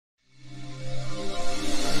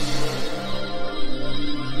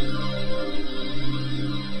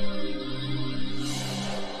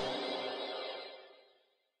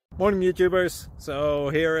Morning YouTubers. So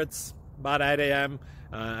here it's about 8 a.m.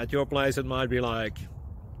 At your place it might be like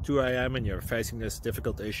 2 a.m. and you're facing this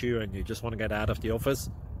difficult issue and you just want to get out of the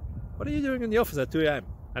office. What are you doing in the office at 2 a.m.?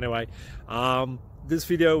 Anyway, this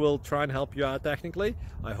video will try and help you out technically.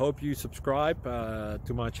 I hope you subscribe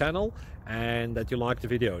to my channel and that you like the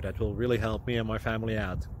video. That will really help me and my family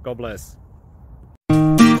out. God bless.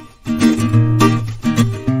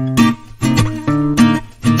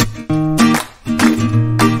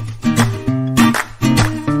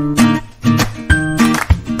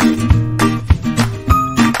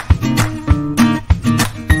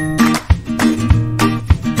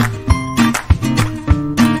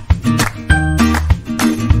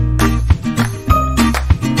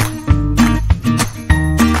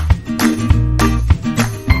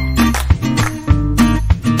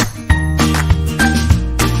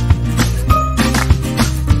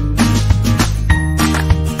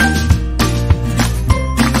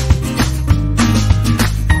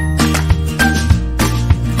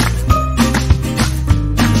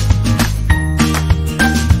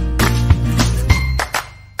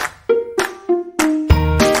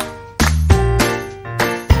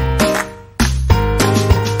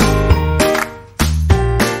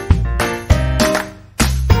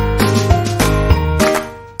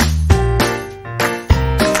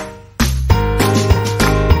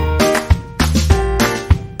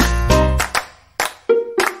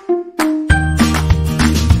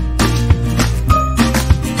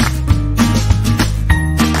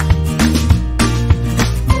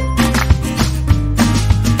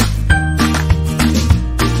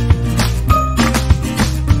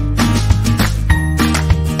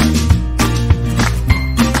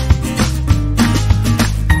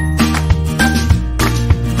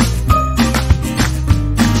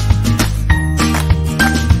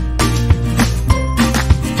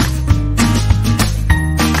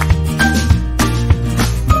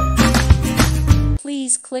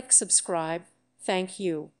 Please click subscribe. Thank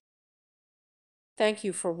you. Thank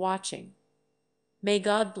you for watching. May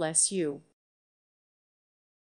God bless you.